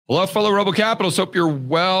Hello, fellow Rebel Capitals. Hope you're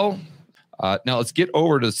well. Now let's get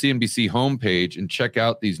over to the CNBC homepage and check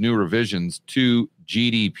out these new revisions to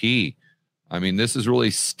GDP. I mean, this has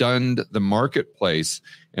really stunned the marketplace,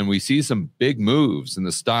 and we see some big moves in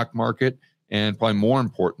the stock market and probably more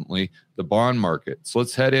importantly, the bond market. So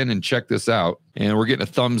let's head in and check this out. And we're getting a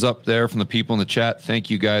thumbs up there from the people in the chat. Thank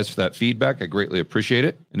you guys for that feedback. I greatly appreciate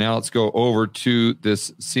it. And now let's go over to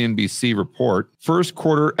this CNBC report. First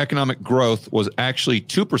quarter economic growth was actually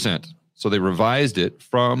 2%. So they revised it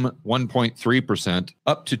from 1.3%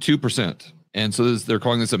 up to 2%. And so they're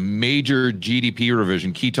calling this a major GDP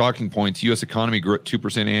revision. Key talking points: U.S. economy grew at 2%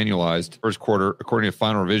 annualized first quarter, according to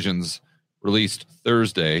final revisions released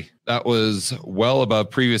Thursday. That was well above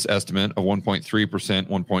previous estimate of 1.3%,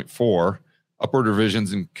 1.4%. Upward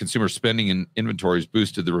revisions in consumer spending and inventories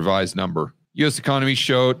boosted the revised number. U.S. economy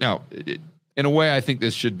showed, now, in a way, I think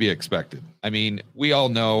this should be expected. I mean, we all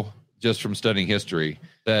know just from studying history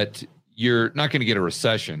that you're not going to get a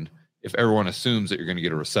recession if everyone assumes that you're going to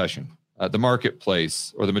get a recession. The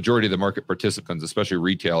marketplace, or the majority of the market participants, especially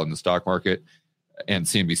retail in the stock market and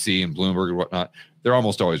CNBC and Bloomberg and whatnot, they're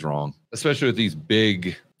almost always wrong, especially with these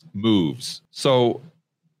big moves. So,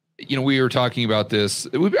 you know, we were talking about this.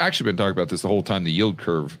 We've actually been talking about this the whole time the yield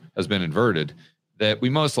curve has been inverted, that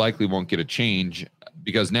we most likely won't get a change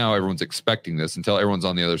because now everyone's expecting this until everyone's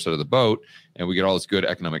on the other side of the boat and we get all this good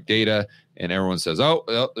economic data and everyone says, oh,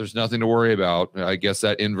 well, there's nothing to worry about. I guess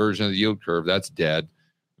that inversion of the yield curve, that's dead.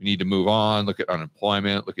 We need to move on, look at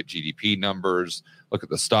unemployment, look at GDP numbers, look at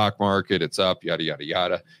the stock market, it's up, yada, yada,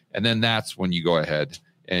 yada. And then that's when you go ahead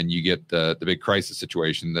and you get the big crisis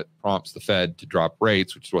situation that prompts the Fed to drop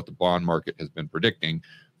rates, which is what the bond market has been predicting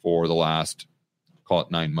for the last, call it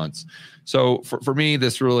 9 months. So for me,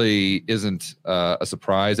 this really isn't a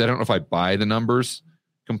surprise. I don't know if I buy the numbers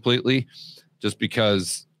completely, just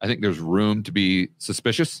because I think there's room to be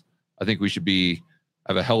suspicious. I think we should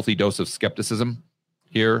have a healthy dose of skepticism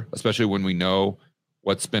here, especially when we know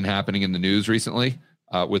what's been happening in the news recently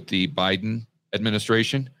with the Biden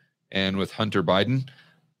administration and with Hunter Biden.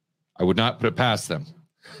 I would not put it past them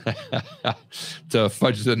to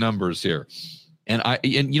fudge the numbers here. And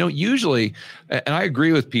you know, usually, and I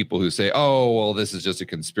agree with people who say, oh, well, this is just a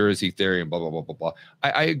conspiracy theory and blah, blah, blah, blah, blah.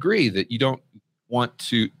 I agree that you don't want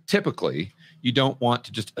to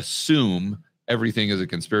just assume everything is a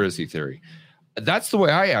conspiracy theory. That's the way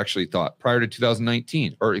I actually thought prior to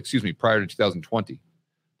 2019, or excuse me, prior to 2020.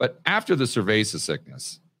 But after the cerveza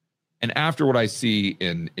sickness and after what I see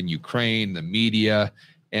in Ukraine, the media,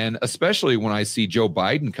 and especially when I see Joe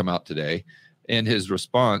Biden come out today and his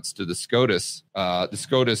response to the SCOTUS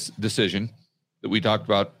decision that we talked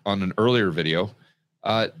about on an earlier video,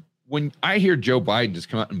 when I hear Joe Biden just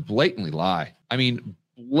come out and blatantly lie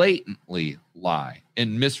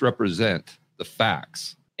and misrepresent the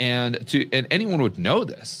facts. And anyone would know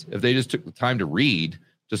this if they just took the time to read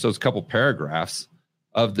just those couple paragraphs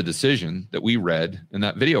of the decision that we read in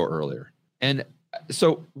that video earlier. And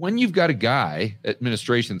so when you've got a guy,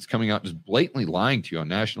 administration, that's coming out just blatantly lying to you on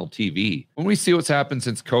national TV, when we see what's happened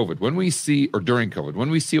since COVID, during COVID, when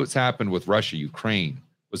we see what's happened with Russia, Ukraine,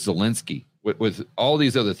 with Zelensky, with all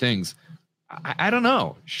these other things, I don't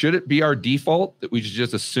know. Should it be our default that we should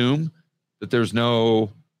just assume that there's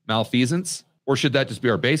no malfeasance? Or should that just be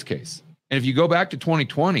our base case? And if you go back to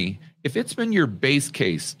 2020, if it's been your base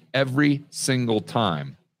case every single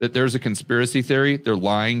time that there's a conspiracy theory, they're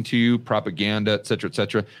lying to you, propaganda, et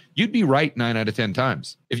cetera, you'd be right 9 out of 10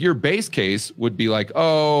 times. If your base case would be like,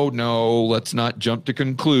 oh, no, let's not jump to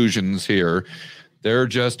conclusions here. They're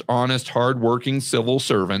just honest, hardworking civil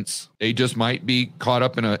servants. They just might be caught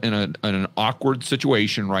up in an awkward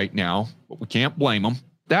situation right now, but we can't blame them.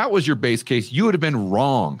 That was your base case. You would have been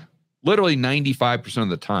wrong literally 95% of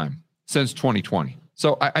the time since 2020.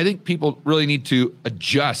 So I think people really need to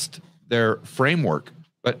adjust their framework.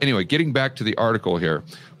 But anyway, getting back to the article here,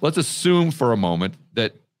 let's assume for a moment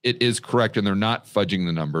that it is correct and they're not fudging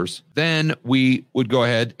the numbers. Then we would go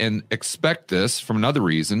ahead and expect this from another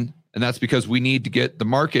reason. And that's because we need to get, the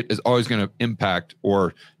market is always going to impact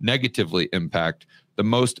or negatively impact the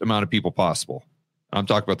most amount of people possible. I'm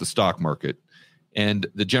talking about the stock market and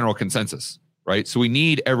the general consensus. Right. So we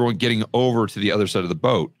need everyone getting over to the other side of the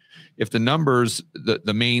boat. If the numbers,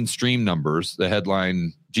 the mainstream numbers, the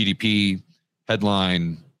headline GDP,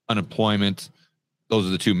 headline unemployment, those are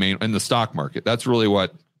the two main, and the stock market, that's really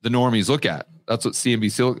what the normies look at. That's what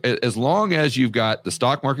CNBC, as long as you've got the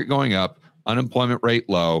stock market going up, unemployment rate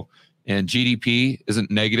low, and GDP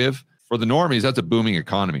isn't negative, for the normies, that's a booming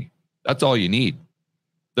economy. That's all you need.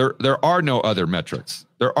 There are no other metrics.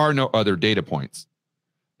 There are no other data points.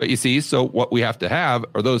 But you see, so what we have to have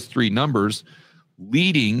are those three numbers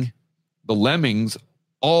leading the lemmings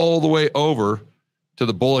all the way over to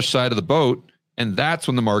the bullish side of the boat. And that's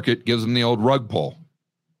when the market gives them the old rug pull.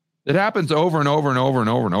 It happens over and over and over and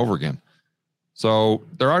over and over again. So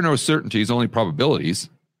there are no certainties, only probabilities.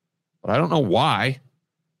 But I don't know why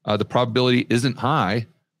the probability isn't high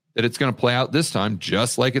that it's going to play out this time,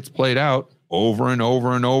 just like it's played out over and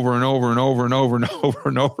over and over and over and over and over and over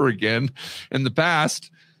and over again in the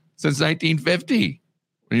past since 1950,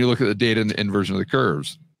 when you look at the data and the inversion of the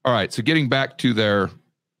curves. All right, so getting back to their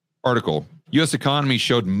article, U.S. economy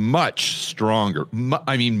showed much stronger.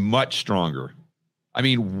 Much stronger.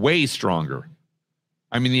 Way stronger.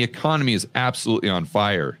 The economy is absolutely on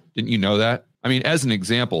fire. Didn't you know that? As an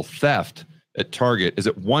example, theft at Target is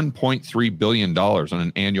at $1.3 billion on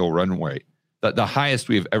an annual run rate, the highest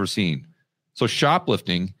we have ever seen. So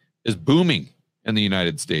shoplifting is booming in the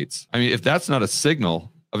United States. If that's not a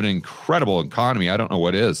signal of an incredible economy, I don't know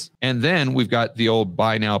what is. And then we've got the old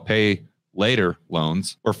buy now, pay later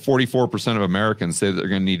loans, where 44% of Americans say that they're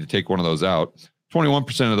going to need to take one of those out.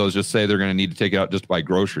 21% of those just say they're going to need to take it out just to buy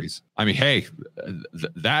groceries. Hey,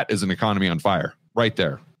 that is an economy on fire right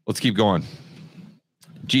there. Let's keep going.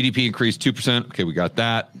 GDP increased 2%. Okay, we got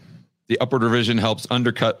that. The upward revision helps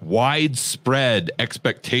undercut widespread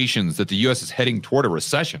expectations that the U.S. is heading toward a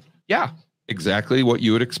recession. Yeah, exactly what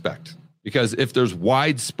you would expect. Because if there's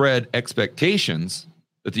widespread expectations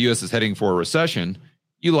that the U.S. is heading for a recession,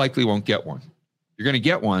 you likely won't get one. You're going to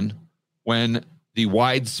get one when the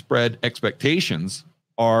widespread expectations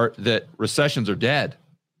are that recessions are dead,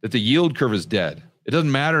 that the yield curve is dead. It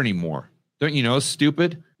doesn't matter anymore. Don't you know,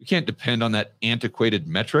 stupid? You can't depend on that antiquated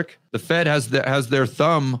metric. The Fed has their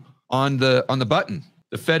thumb on the button.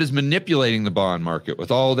 The Fed is manipulating the bond market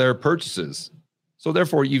with all their purchases. So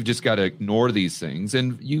therefore, you've just got to ignore these things.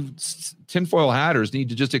 And you tinfoil hatters need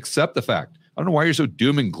to just accept the fact. I don't know why you're so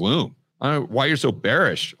doom and gloom. I don't know why you're so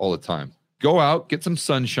bearish all the time. Go out, get some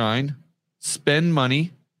sunshine, spend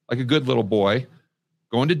money like a good little boy,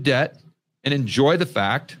 go into debt, and enjoy the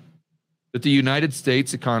fact that the United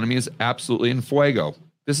States economy is absolutely in fuego.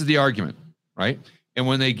 This is the argument, right? And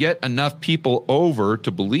when they get enough people over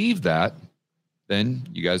to believe that, then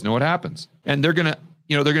you guys know what happens. And they're going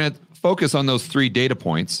to focus on those 3 data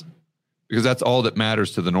points because that's all that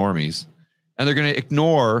matters to the normies. And they're going to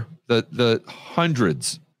ignore the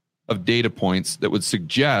hundreds of data points that would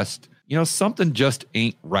suggest, something just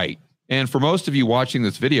ain't right. And for most of you watching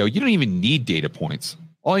this video, you don't even need data points.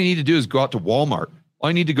 All you need to do is go out to Walmart. All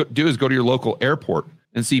you need to do is go to your local airport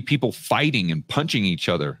and see people fighting and punching each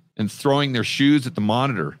other and throwing their shoes at the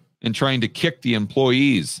monitor and trying to kick the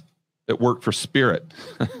employees that work for Spirit.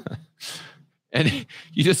 And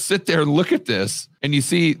you just sit there and look at this and you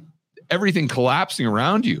see everything collapsing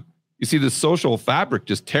around you. You see the social fabric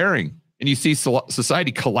just tearing and you see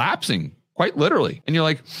society collapsing quite literally. And you're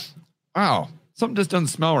like, wow, something just doesn't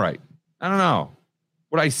smell right. I don't know.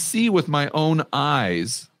 What I see with my own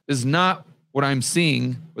eyes is not what I'm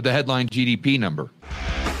seeing with the headline GDP number.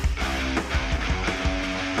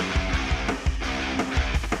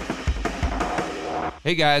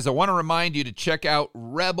 Hey guys, I want to remind you to check out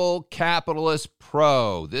Rebel Capitalist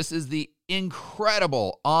Pro. This is the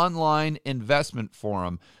incredible online investment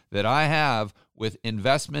forum that I have with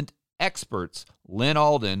investment experts Lynn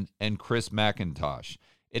Alden and Chris McIntosh.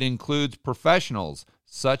 It includes professionals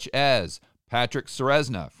such as Patrick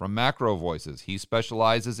Ceresna from Macro Voices. He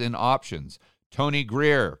specializes in options. Tony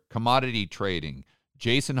Greer, commodity trading.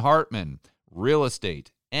 Jason Hartman, real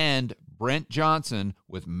estate. And Brent Johnson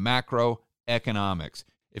with macroeconomics.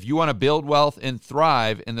 If you want to build wealth and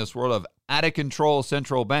thrive in this world of out-of-control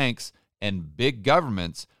central banks and big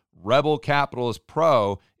governments, Rebel Capitalist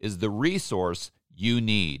Pro is the resource you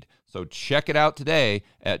need. So check it out today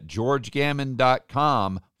at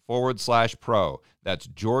georgegammon.com/pro. That's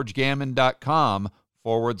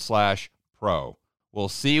georgegammon.com/pro. We'll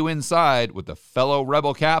see you inside with the fellow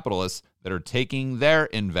rebel capitalists that are taking their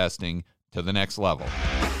investing to the next level.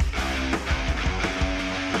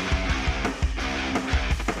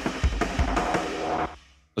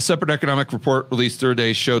 A separate economic report released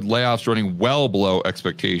Thursday showed layoffs running well below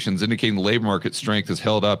expectations, indicating the labor market strength has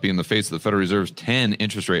held up in the face of the Federal Reserve's 10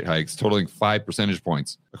 interest rate hikes, totaling 5 percentage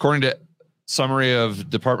points. According to summary of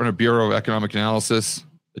Department of Bureau of Economic Analysis,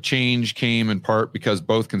 the change came in part because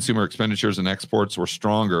both consumer expenditures and exports were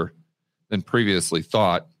stronger than previously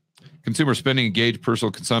thought. Consumer spending engaged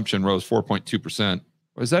personal consumption rose 4.2%.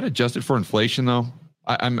 Was that adjusted for inflation, though?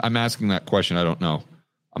 I'm asking that question. I don't know.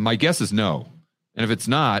 My guess is no. And if it's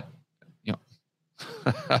not,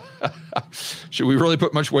 should we really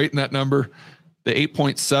put much weight in that number? The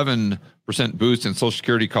 8.7% boost in Social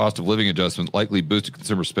Security cost of living adjustment likely boosted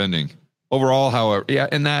consumer spending. Overall, however,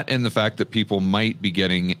 and the fact that people might be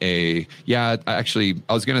getting I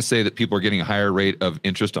was going to say that people are getting a higher rate of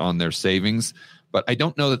interest on their savings, but I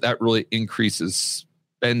don't know that that really increases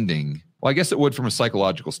spending. Well, I guess it would from a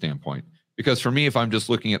psychological standpoint, because for me, if I'm just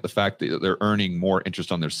looking at the fact that they're earning more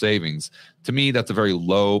interest on their savings, to me, that's a very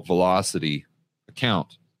low velocity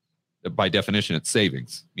account. By definition, it's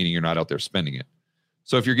savings, meaning you're not out there spending it.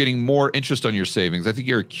 So if you're getting more interest on your savings, I think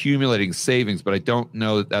you're accumulating savings, but I don't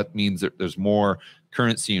know that that means that there's more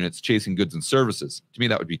currency units chasing goods and services. To me,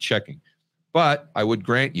 that would be checking. But I would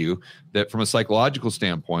grant you that from a psychological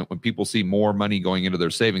standpoint, when people see more money going into their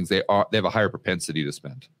savings, they have a higher propensity to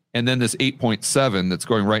spend. And then this 8.7 that's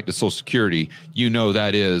going right into Social Security,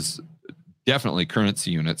 that is definitely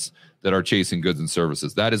currency units that are chasing goods and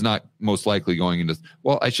services. That is not most likely going into,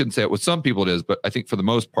 well, I shouldn't say it. With some people it is, but I think for the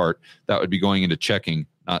most part, that would be going into checking,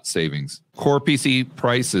 not savings. Core PC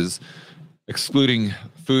prices, excluding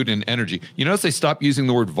food and energy. You notice they stopped using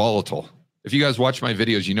the word volatile. If you guys watch my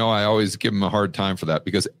videos, I always give them a hard time for that,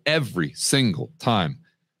 because every single time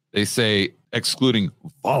they say excluding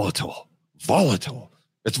volatile. It's volatile.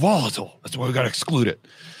 That's why we got to exclude it.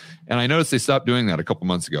 And I noticed they stopped doing that a couple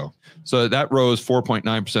months ago. So that rose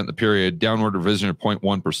 4.9% in the period, downward revision of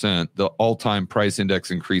 0.1%. The all-time price index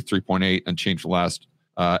increased 3.8%, unchanged from last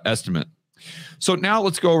estimate. So now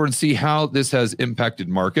let's go over and see how this has impacted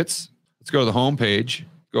markets. Let's go to the home page,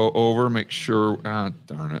 go over, make sure,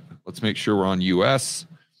 let's make sure we're on US.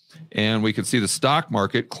 And we can see the stock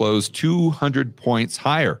market closed 200 points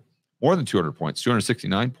higher, more than 200 points,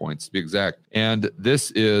 269 points to be exact. And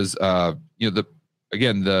this is, the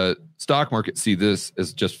stock market see this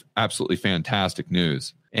as just absolutely fantastic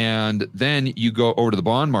news. And then you go over to the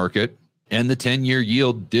bond market, and the 10-year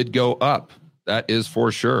yield did go up. That is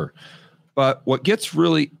for sure. But what gets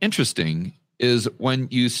really interesting is when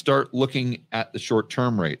you start looking at the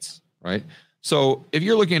short-term rates, right? So if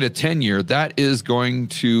you're looking at a 10-year, that is going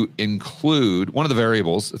to include, one of the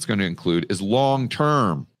variables it's going to include is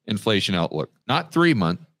long-term inflation outlook, not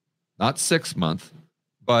 3-month, not 6-month,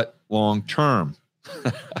 but long-term.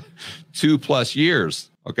 2+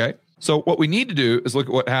 years. Okay. So what we need to do is look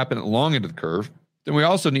at what happened at the long end of the curve. Then we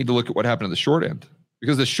also need to look at what happened at the short end,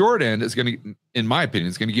 because the short end is going to, in my opinion,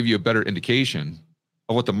 is going to give you a better indication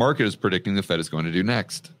of what the market is predicting the Fed is going to do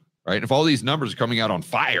next. Right. And if all these numbers are coming out on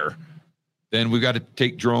fire, then we've got to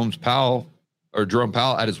take Jerome Powell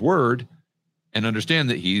at his word and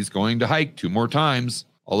understand that he's going to hike 2 more times.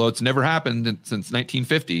 Although it's never happened since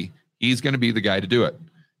 1950, he's going to be the guy to do it.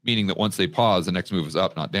 Meaning that once they pause, the next move is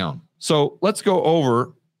up, not down. So let's go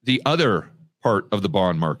over the other part of the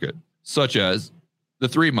bond market, such as the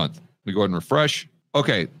 3-month. We go ahead and refresh.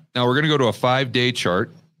 Okay, now we're going to go to a 5-day chart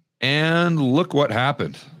and look what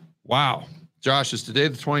happened. Wow. Josh, is today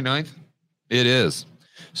the 29th? It is.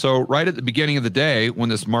 So right at the beginning of the day, when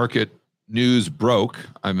this market news broke,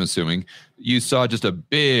 I'm assuming, you saw just a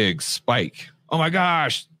big spike. Oh my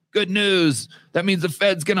gosh, good news. That means the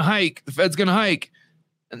Fed's going to hike. The Fed's going to hike.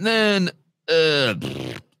 And then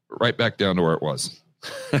right back down to where it was.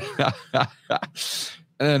 And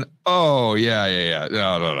then, No,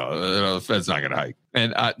 the Fed's not going to hike.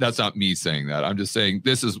 And that's not me saying that. I'm just saying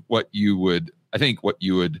this is what you would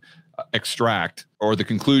extract, or the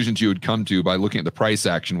conclusions you would come to by looking at the price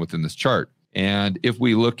action within this chart. And if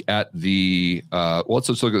we look at the, let's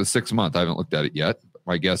just look at the 6-month. I haven't looked at it yet.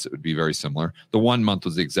 I guess it would be very similar. The 1 month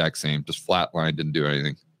was the exact same, just flatlined, didn't do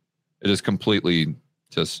anything. It is completely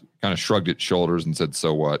just kind of shrugged its shoulders and said,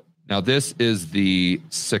 so what? Now, this is the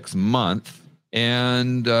 6-month.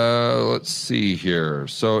 And let's see here.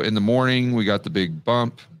 So in the morning, we got the big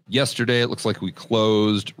bump. Yesterday, it looks like we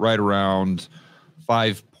closed right around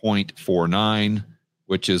 5.49,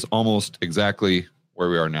 which is almost exactly where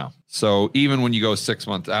we are now. So even when you go 6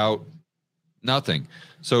 months out, nothing.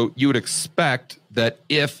 So you would expect that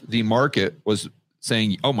if the market was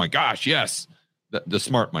saying, oh my gosh, yes, the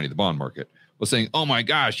smart money, the bond market, was saying, oh my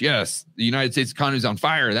gosh, yes, the United States economy is on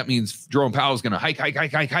fire. That means Jerome Powell is going to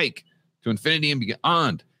hike to infinity and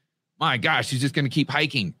beyond. My gosh, he's just going to keep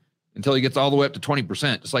hiking until he gets all the way up to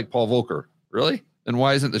 20%, just like Paul Volcker. Really? Then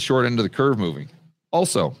why isn't the short end of the curve moving?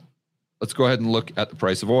 Also, let's go ahead and look at the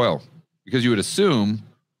price of oil, because you would assume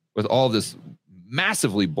with all this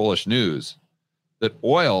massively bullish news that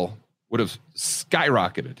oil would have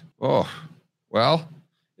skyrocketed. Oh, well,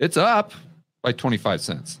 it's up by 25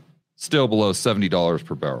 cents. Still below $70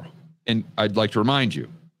 per barrel. And I'd like to remind you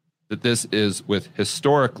that this is with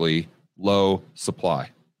historically low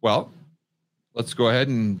supply. Well, let's go ahead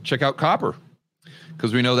and check out copper,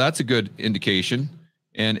 because we know that's a good indication.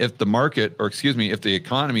 And if the market, if the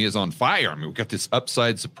economy is on fire, I mean, we've got this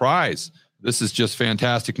upside surprise. This is just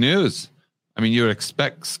fantastic news. I mean, you would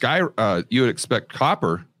expect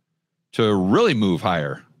copper to really move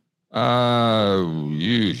higher.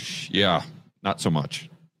 Yeah, not so much.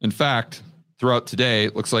 In fact, throughout today,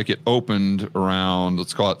 it looks like it opened around,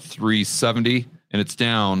 let's call it 370, and it's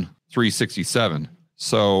down 367.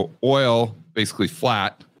 So oil basically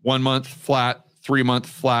flat, 1 month flat, 3 month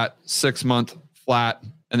flat, 6 month flat,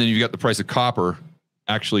 and then you've got the price of copper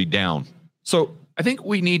actually down. So I think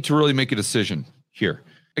we need to really make a decision here.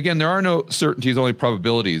 Again, there are no certainties, only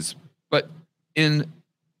probabilities, but in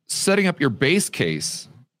setting up your base case,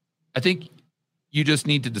 I think you just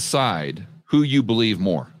need to decide who you believe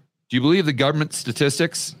more. Do you believe the government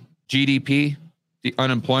statistics, GDP, the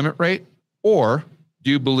unemployment rate, or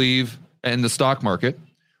do you believe in the stock market,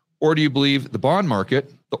 or do you believe the bond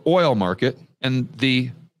market, the oil market, and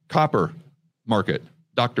the copper market,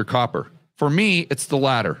 Dr. Copper? For me, it's the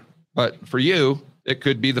latter, but for you, it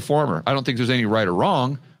could be the former. I don't think there's any right or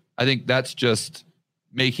wrong. I think that's just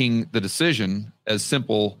making the decision as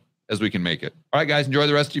simple as we can make it. All right, guys, enjoy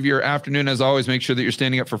the rest of your afternoon. As always, make sure that you're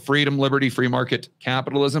standing up for freedom, liberty, free market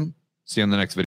capitalism. See you on the next video.